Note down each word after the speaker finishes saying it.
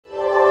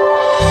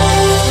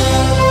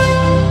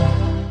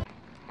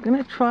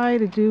to try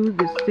to do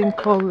this thing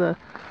called the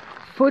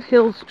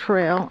Foothills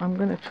Trail. I'm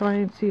going to try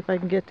and see if I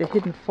can get to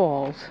Hidden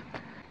Falls.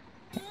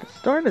 At the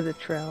start of the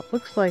trail, it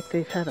looks like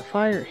they've had a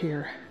fire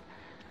here.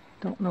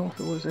 Don't know if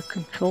it was a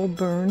controlled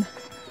burn,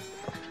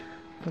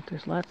 but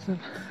there's lots of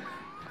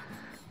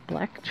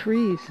black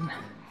trees and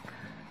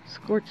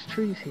scorched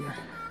trees here.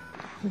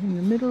 But in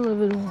the middle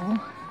of it all,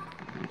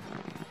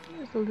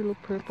 there's a little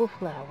purple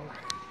flower.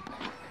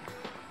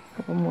 A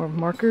couple more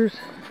markers,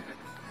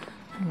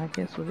 and I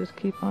guess we'll just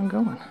keep on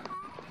going.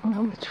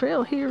 Well, the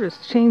trail here has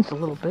changed a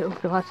little bit.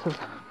 We've got lots of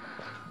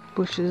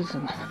bushes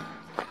and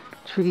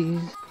trees.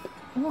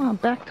 Well, I'm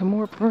back to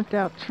more burnt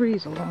out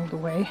trees along the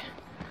way.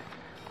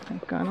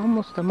 I've gone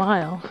almost a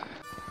mile,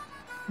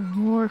 and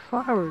more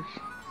flowers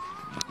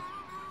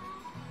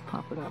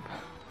popping up.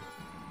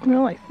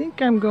 Well, I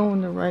think I'm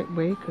going the right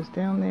way, because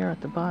down there at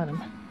the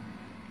bottom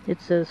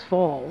it says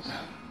falls.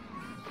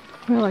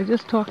 Well, I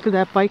just talked to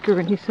that biker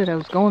and he said I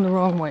was going the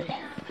wrong way.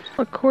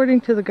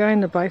 According to the guy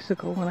on the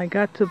bicycle, when I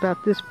got to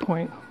about this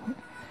point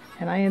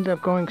and I ended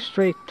up going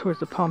straight towards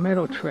the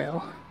Palmetto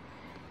Trail,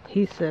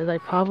 he said I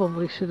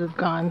probably should have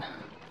gone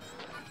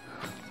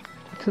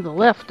to the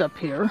left up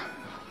here.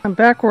 I'm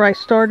back where I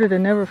started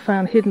and never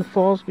found Hidden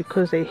Falls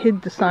because they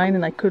hid the sign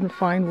and I couldn't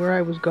find where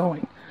I was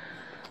going.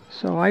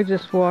 So I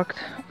just walked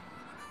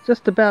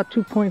just about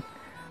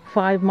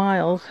 2.5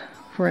 miles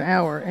for an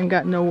hour and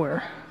got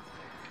nowhere.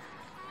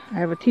 I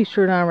have a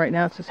t-shirt on right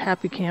now. It says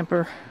Happy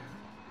Camper.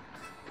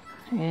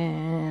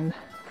 And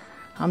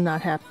I'm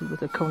not happy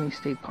with Oconee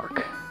State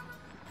Park.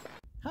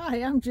 Hi,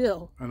 I'm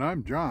Jill. And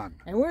I'm John.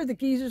 And we're the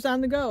Geezers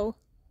on the Go.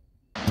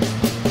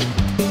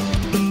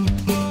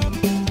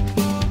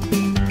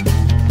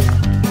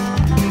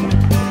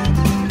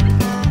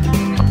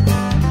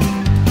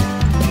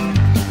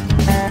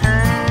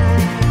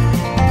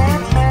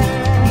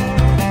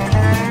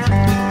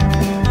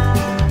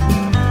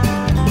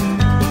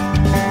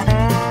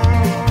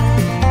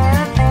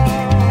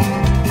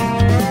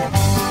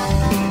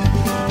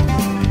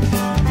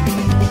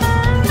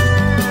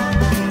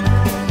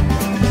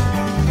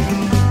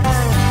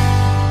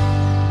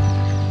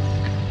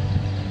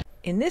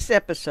 In this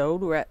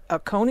episode, we're at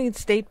Oconee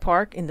State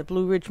Park in the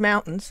Blue Ridge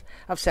Mountains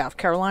of South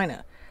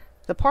Carolina.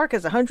 The park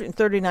has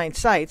 139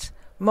 sites,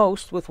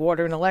 most with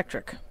water and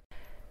electric.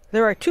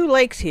 There are 2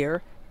 lakes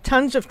here,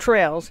 tons of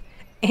trails,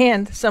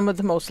 and some of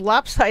the most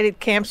lopsided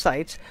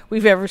campsites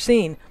we've ever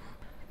seen.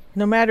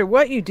 No matter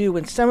what you do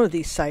in some of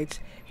these sites,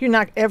 you're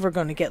not ever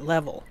going to get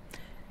level.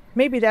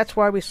 Maybe that's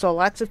why we saw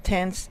lots of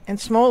tents and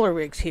smaller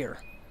rigs here.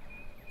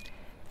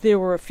 There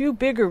were a few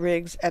bigger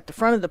rigs at the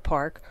front of the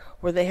park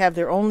where they have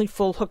their only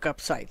full hookup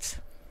sites.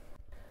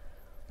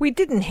 We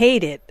didn't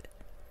hate it,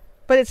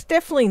 but it's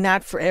definitely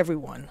not for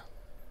everyone.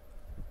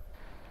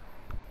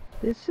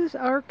 This is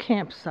our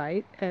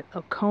campsite at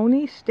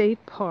Oconee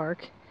State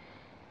Park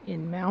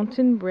in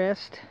Mountain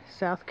Rest,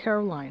 South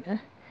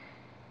Carolina.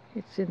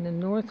 It's in the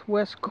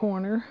northwest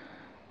corner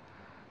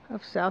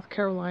of South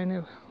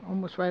Carolina,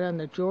 almost right on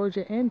the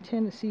Georgia and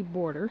Tennessee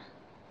border.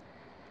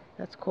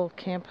 That's called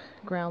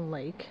Campground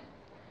Lake.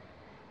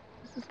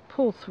 This is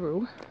pull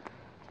through.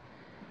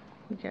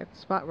 We got a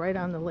spot right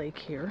on the lake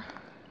here.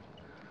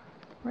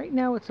 Right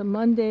now it's a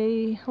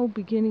Monday,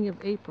 beginning of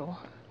April,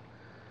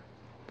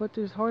 but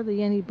there's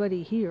hardly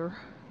anybody here.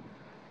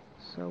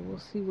 So we'll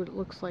see what it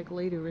looks like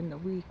later in the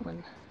week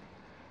when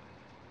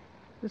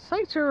the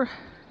sites are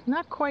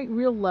not quite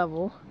real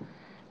level,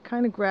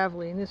 kind of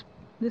gravelly in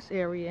this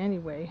area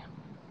anyway.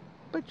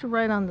 But you're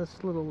right on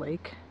this little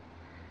lake.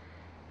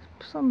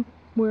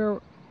 Somewhere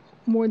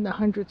more than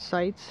 100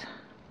 sites.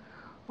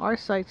 Our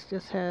sites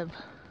just have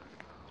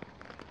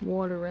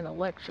water and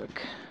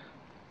electric.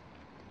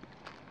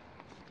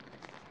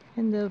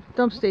 And the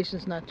dump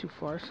station's not too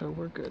far, so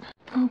we're good.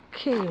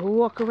 Okay, we'll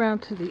walk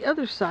around to the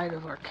other side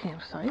of our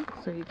campsite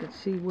so you can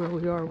see where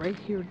we are right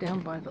here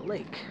down by the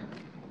lake.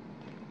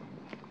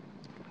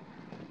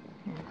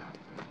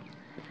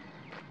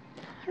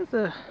 Has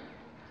a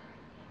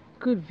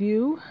good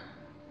view.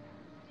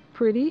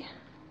 Pretty.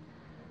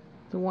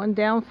 The one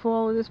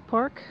downfall of this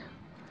park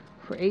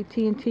for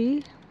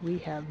AT&T, we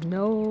have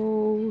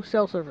no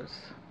cell service.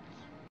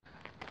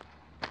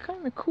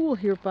 Kind of cool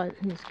here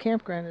in this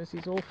campground is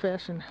these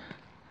old-fashioned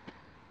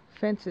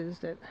fences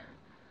that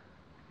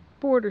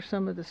border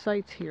some of the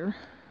sites here.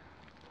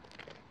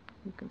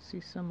 You can see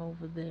some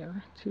over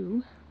there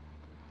too.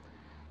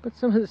 But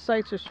some of the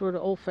sites are sort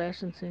of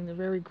old-fashioned, saying they're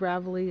very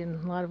gravelly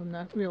and a lot of them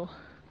not real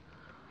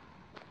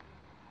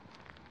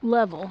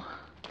level.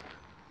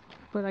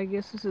 But I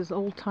guess this is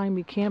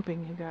old-timey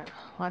camping. You got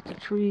lots of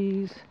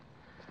trees,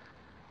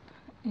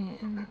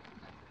 and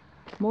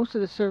most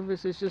of the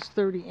service is just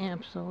 30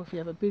 amps, so if you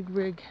have a big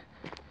rig,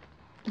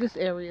 this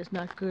area is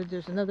not good.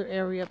 There's another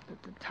area up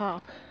at the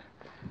top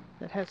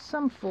that has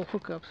some full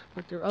hookups,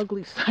 but they're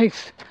ugly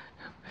sites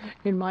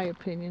in my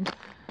opinion,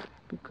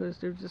 because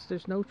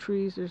there's no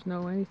trees, there's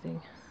no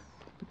anything.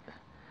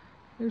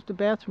 There's the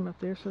bathroom up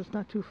there, so it's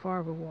not too far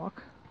of a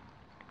walk.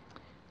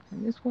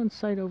 And this one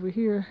site over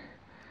here,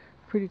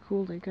 pretty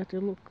cool. They got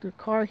their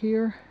car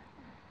here,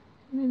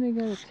 and then they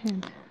got a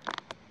tent.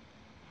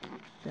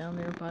 down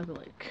there by the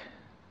lake.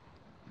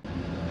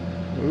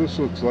 Well, this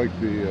looks like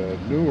the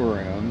newer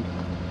end.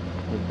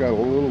 We've got a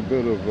little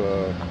bit of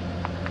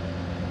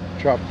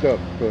chopped up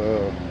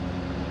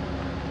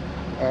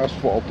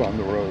asphalt on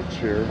the roads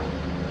here.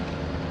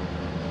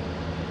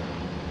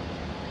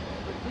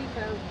 But these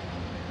have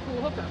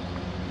cool hookups.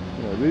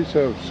 Yeah, these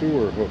have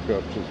sewer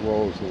hookups as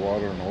well as the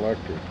water and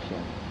electric. So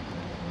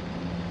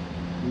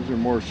these are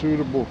more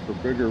suitable for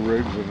bigger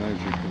rigs, and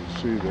as you can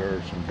see, there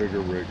are some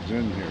bigger rigs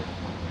in here.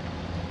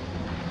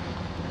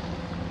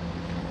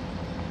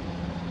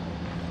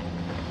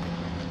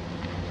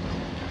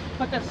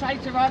 But the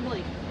sights are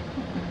ugly.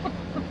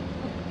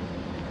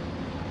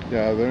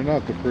 Yeah, they're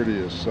not the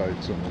prettiest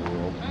sights in the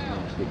world.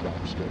 There's the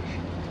dump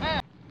station.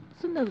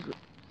 Let's another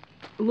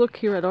look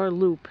here at our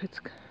loop.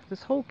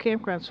 This whole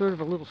campground's sort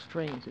of a little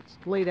strange. It's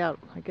laid out,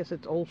 I guess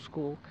it's old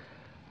school,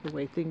 the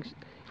way things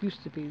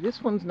used to be.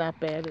 This one's not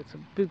bad. It's a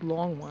big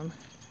long one.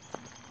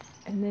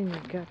 And then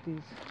you've got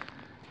these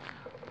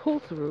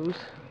pull-throughs,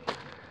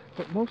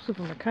 but most of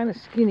them are kind of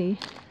skinny,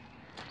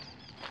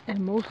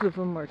 and most of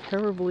them are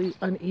terribly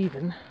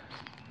uneven.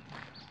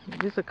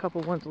 There's a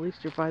couple ones, at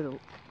least you're by the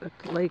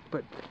lake,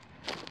 but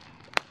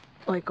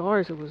like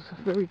ours, it was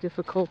very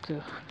difficult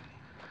to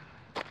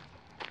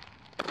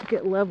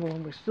get level,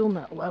 and we're still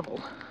not level.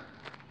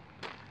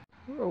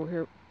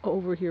 We're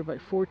over here by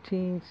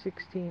 14,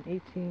 16,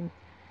 18,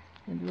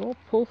 and they're all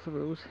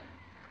pull-throughs,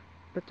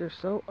 but they're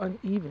so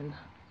uneven.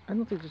 I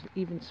don't think there's an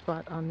even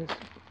spot on this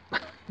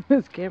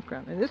this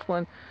campground. And this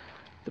one,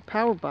 the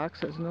power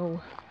box has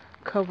no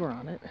cover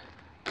on it.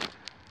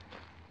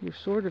 You're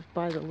sort of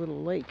by the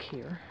little lake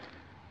here.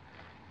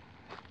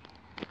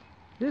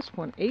 This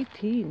one,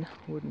 18,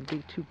 wouldn't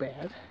be too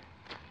bad,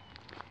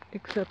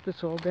 except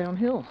it's all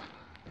downhill.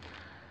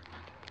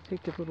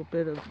 Take a little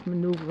bit of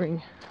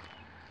maneuvering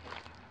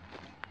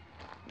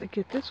to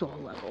get this all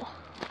level.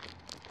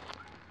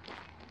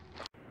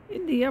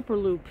 In the upper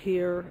loop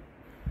here,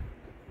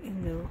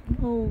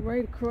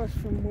 right across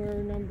from where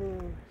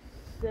number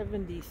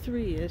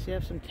 73 is, you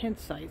have some tent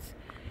sites,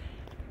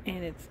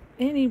 and it's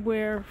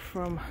anywhere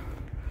from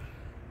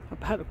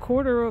about a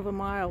quarter of a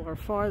mile or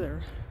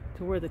farther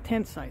to where the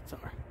tent sites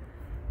are.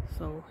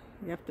 So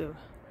you have to,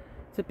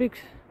 it's a big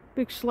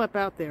schlep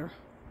out there.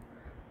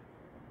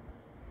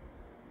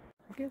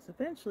 I guess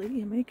eventually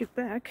you make it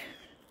back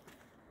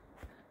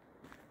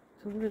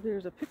to where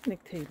there's a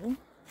picnic table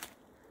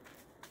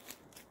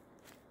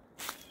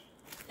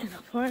and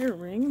a fire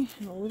ring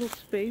and a little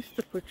space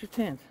to put your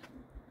tent.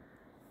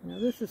 Now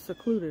this is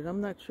secluded.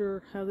 I'm not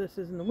sure how this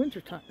is in the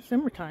winter time,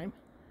 summertime.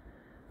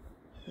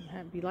 There'd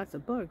have to be lots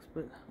of bugs,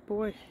 but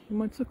boy, you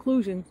want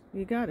seclusion,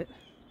 you got it.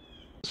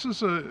 This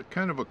is a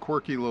kind of a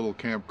quirky little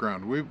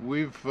campground.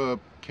 We've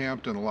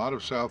camped in a lot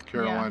of South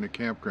Carolina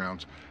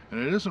campgrounds, and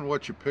it isn't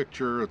what you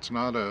picture. It's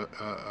not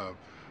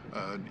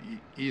an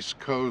East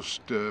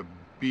Coast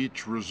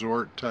beach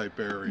resort type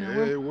area.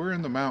 No, we're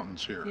in the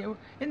mountains here. Yeah,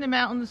 in the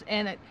mountains,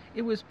 and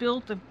it was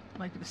built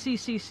like the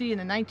CCC in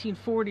the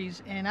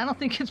 1940s, and I don't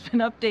think it's been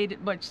updated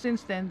much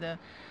since then. The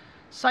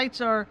sites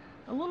are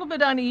a little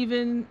bit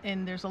uneven,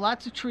 and there's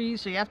lots of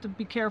trees, so you have to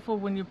be careful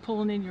when you're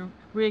pulling in your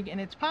rig, and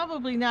it's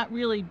probably not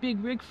really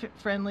big rig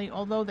friendly,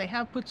 although they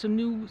have put some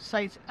new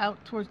sites out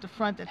towards the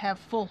front that have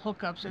full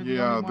hookups.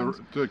 Yeah,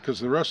 because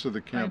the rest of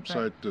the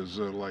campsite is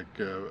like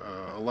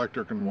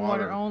electric and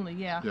water. Water only,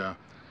 yeah. Yeah.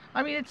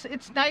 I mean,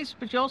 it's nice,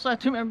 but you also have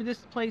to remember this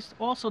place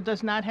also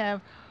does not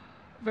have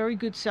very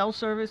good cell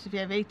service. If you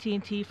have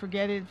AT&T,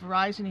 forget it.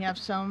 Verizon, you have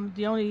some.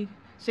 The only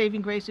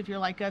saving grace, if you're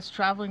like us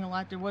traveling a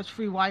lot, there was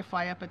free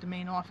Wi-Fi up at the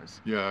main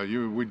office. Yeah,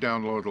 we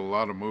downloaded a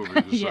lot of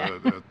movies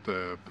at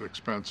the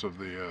expense of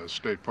the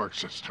state park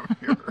system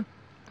here.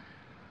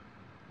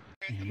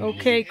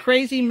 Okay,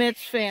 crazy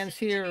Mets fans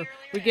here.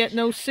 We get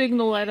no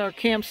signal at our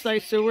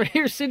campsite, so we're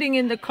here sitting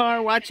in the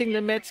car watching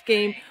the Mets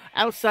game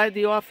outside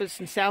the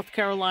office in South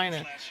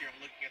Carolina.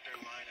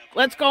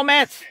 Let's go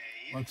Mets!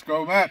 Let's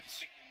go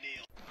Mets!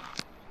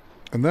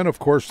 And then, of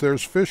course,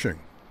 there's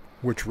fishing,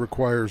 which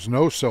requires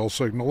no cell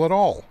signal at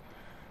all.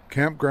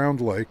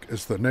 Campground Lake,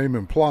 as the name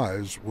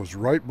implies, was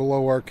right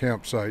below our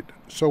campsite,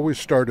 so we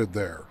started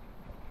there.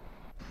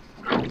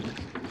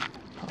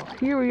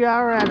 Here we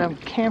are at a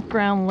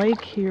Campground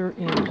Lake here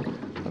in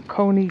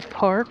Oconee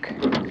Park,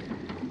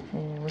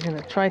 and we're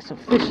going to try some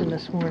fishing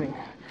this morning.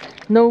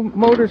 No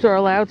motors are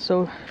allowed,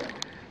 so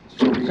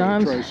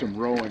John's try some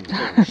rowing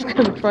first.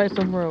 Going to try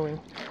some rowing.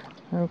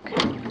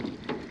 Okay.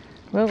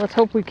 Well, let's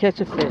hope we catch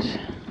a fish.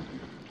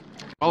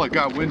 Well, it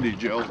got windy,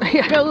 Jill.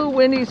 Yeah, it got a little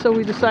windy, so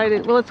we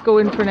decided, well, let's go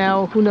in for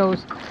now. Who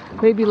knows?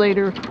 Maybe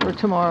later or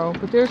tomorrow.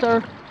 But there's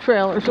our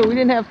trailer, so we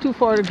didn't have too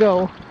far to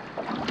go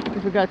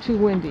if it got too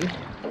windy.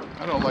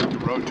 I don't like to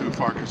row too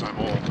far because I'm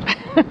old.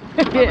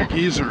 I'm a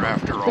geezer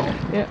after all.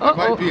 Yeah. I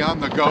might be on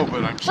the go,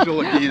 but I'm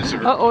still a geezer.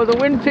 Uh-oh, the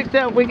wind picked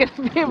up. We got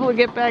to be able to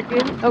get back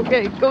in.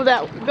 Okay, go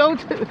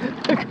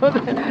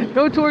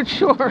towards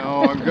shore.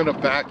 No, I'm going to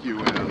back you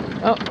in.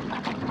 Oh.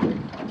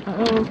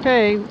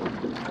 Okay.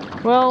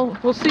 Well,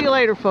 we'll see you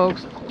later,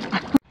 folks.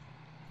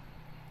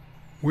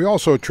 We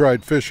also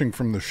tried fishing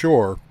from the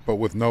shore, but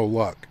with no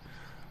luck.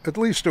 At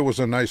least it was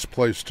a nice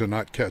place to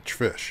not catch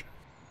fish.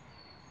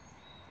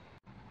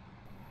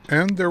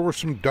 And there were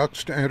some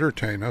ducks to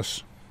entertain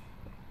us,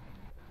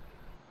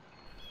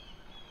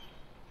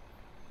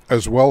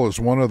 as well as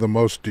one of the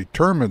most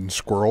determined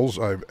squirrels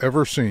I've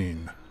ever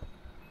seen.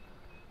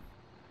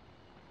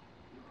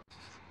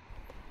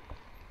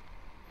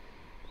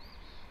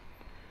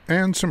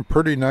 And some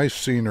pretty nice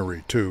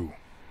scenery, too.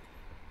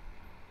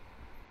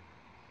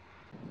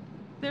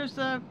 There's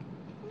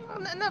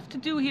enough to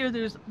do here.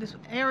 This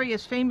area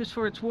is famous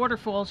for its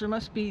waterfalls. There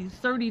must be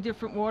 30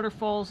 different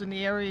waterfalls in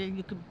the area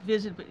you could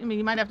visit. But I mean,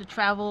 you might have to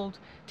travel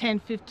 10,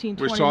 15,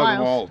 20 miles. We saw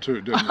them all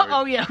too, didn't we?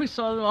 Oh yeah, we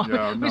saw them all.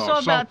 Yeah, we saw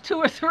about 2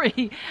 or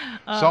 3.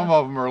 Some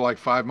of them are like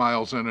 5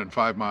 miles in and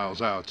 5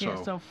 miles out. So.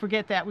 Yeah, so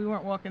forget that. We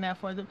weren't walking that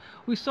far.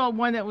 We saw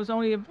one that was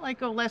only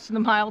like less than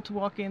a mile to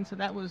walk in, so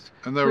that was.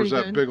 And there was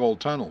that good. big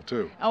old tunnel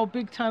too. Oh,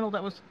 big tunnel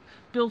that was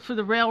built for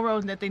the railroad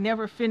and that they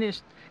never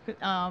finished. It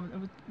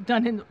was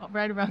done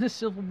right around the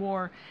Civil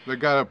War. They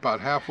got about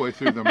halfway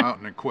through the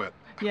mountain and quit.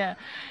 Yeah,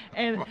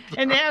 and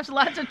they have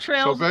lots of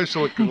trails. So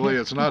basically,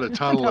 it's not a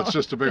tunnel; it's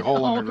just a big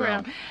hole in the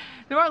ground.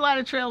 There are a lot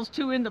of trails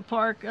too in the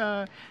park.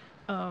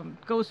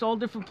 Goes to all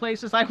different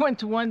places. I went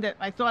to one that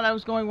I thought I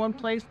was going one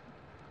place.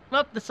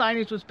 Well, the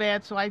signage was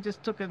bad, so I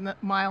just took a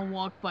mile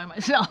walk by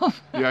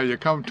myself. Yeah, you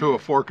come to a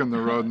fork in the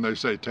road and they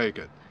say take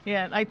it.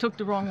 Yeah, I took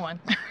the wrong one.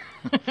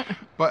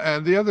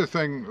 And the other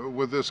thing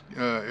with this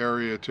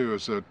area too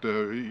is that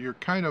you're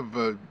kind of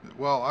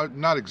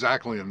not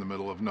exactly in the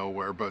middle of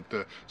nowhere, but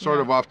sort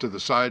of off to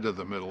the side of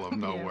the middle of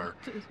nowhere.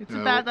 Yeah. It's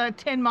about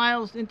 10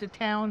 miles into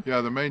town.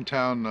 Yeah, the main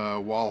town,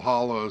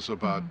 Walhalla, is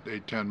about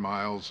 8-10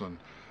 miles, and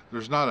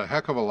there's not a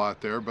heck of a lot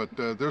there, but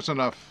there's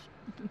enough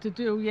to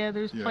do. Yeah,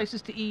 there's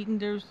places to eat and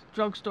there's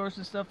drugstores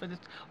and stuff. And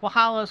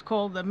Walhalla is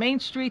called the Main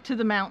Street to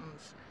the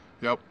Mountains.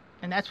 Yep.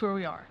 And that's where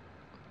we are.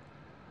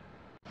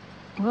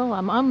 Well,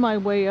 I'm on my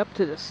way up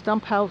to the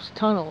Stump House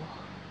Tunnel,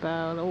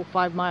 about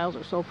 5 miles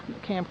or so from the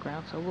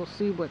campground, so we'll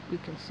see what we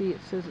can see. It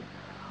says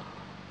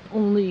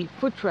only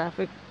foot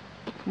traffic.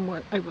 From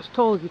what I was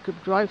told, you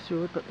could drive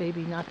through it, but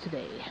maybe not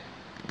today.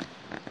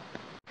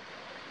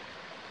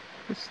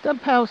 The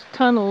Stump House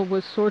Tunnel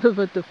was sort of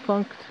a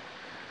defunct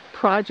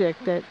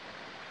project that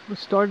was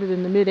started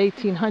in the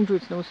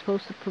mid-1800s, and it was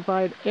supposed to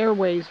provide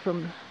airways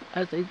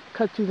as they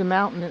cut through the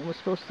mountain. It was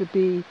supposed to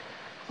be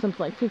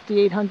something like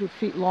 5,800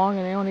 feet long,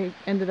 and they only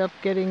ended up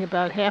getting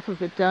about half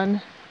of it done.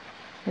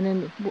 And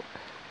then the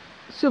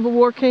Civil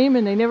War came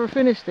and they never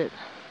finished it.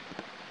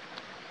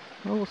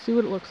 Well, we'll see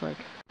what it looks like.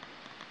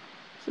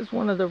 This is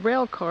one of the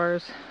rail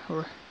cars,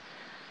 or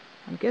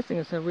I'm guessing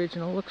it's an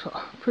original, looks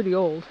pretty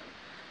old,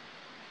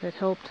 that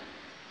helped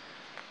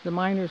the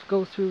miners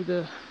go through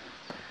the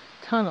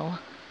tunnel,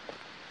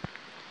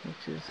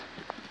 which is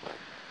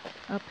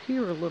up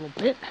here a little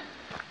bit.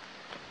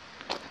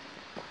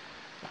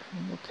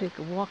 And we'll take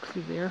a walk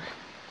through there.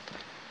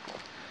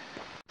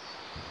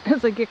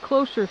 As I get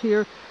closer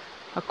here,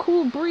 a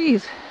cool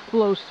breeze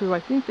blows through. I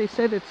think they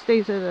said it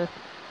stays at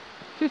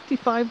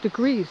 55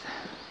 degrees,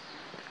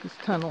 this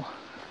tunnel.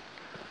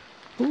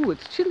 Ooh,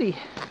 it's chilly.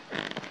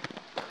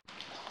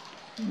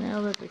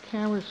 Now that the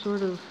camera's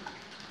sort of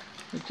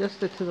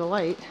adjusted to the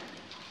light,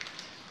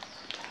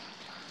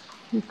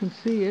 you can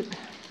see it.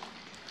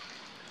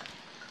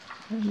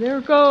 And there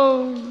it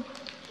goes.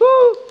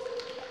 Woo!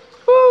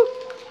 Woo!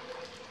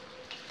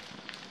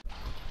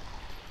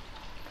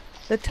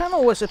 The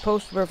tunnel was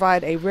supposed to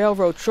provide a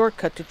railroad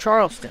shortcut to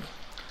Charleston,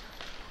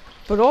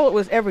 but all it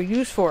was ever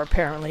used for,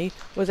 apparently,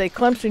 was a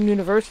Clemson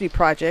University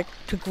project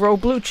to grow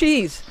blue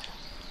cheese.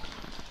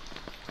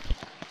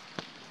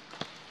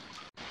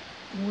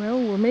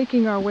 Well, we're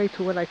making our way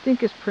to what I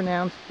think is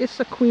pronounced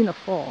Oconee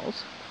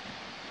Falls.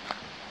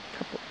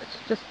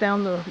 It's just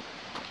down the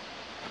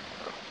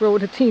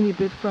road a teeny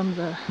bit from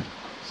the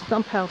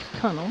Stump House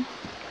Tunnel.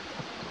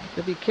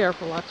 So be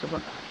careful, lots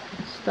of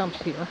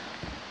stumps here.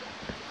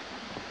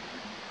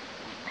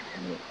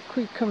 The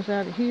creek comes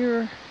out of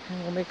here,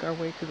 and we'll make our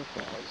way to the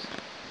falls.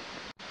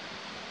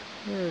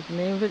 There's the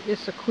name of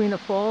it, Oconee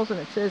Falls, and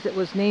it says it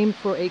was named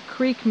for a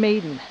Creek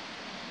maiden.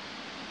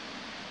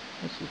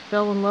 And she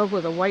fell in love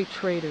with a white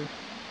trader.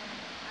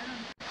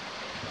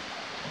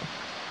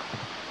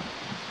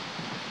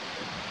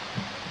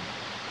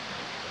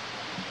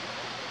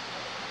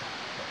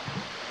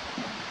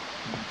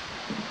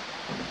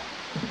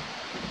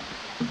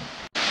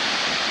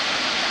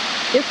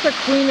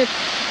 Oconee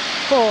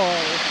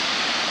Falls.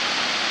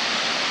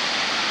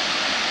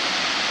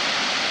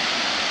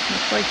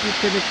 Looks like you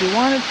could, if you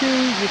wanted to,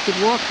 you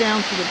could walk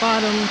down to the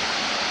bottom.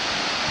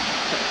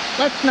 But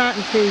let's not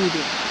until you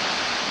do.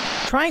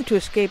 Trying to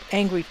escape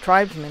angry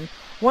tribesmen,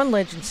 one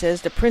legend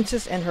says the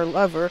princess and her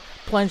lover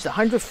plunged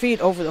 100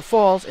 feet over the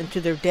falls into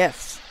their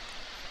deaths.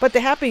 But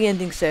the happy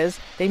ending says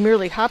they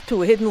merely hopped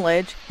to a hidden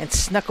ledge and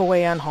snuck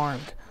away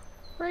unharmed.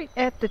 Right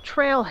at the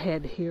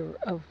trailhead here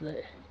of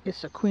the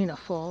Oconee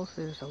Falls,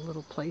 there's a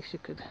little place you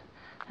could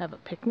have a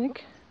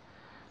picnic.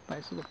 By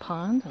this little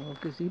pond, a little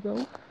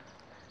gazebo.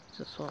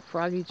 Just saw a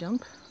froggy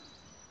jump.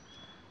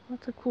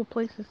 Lots of cool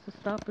places to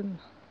stop and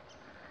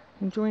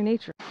enjoy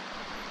nature.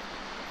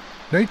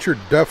 Nature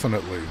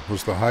definitely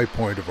was the high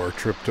point of our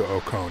trip to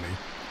Oconee,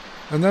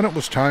 and then it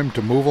was time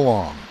to move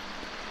along.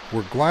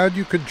 We're glad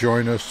you could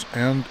join us,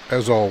 and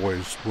as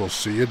always, we'll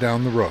see you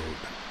down the road.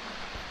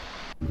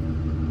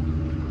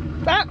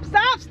 Stop!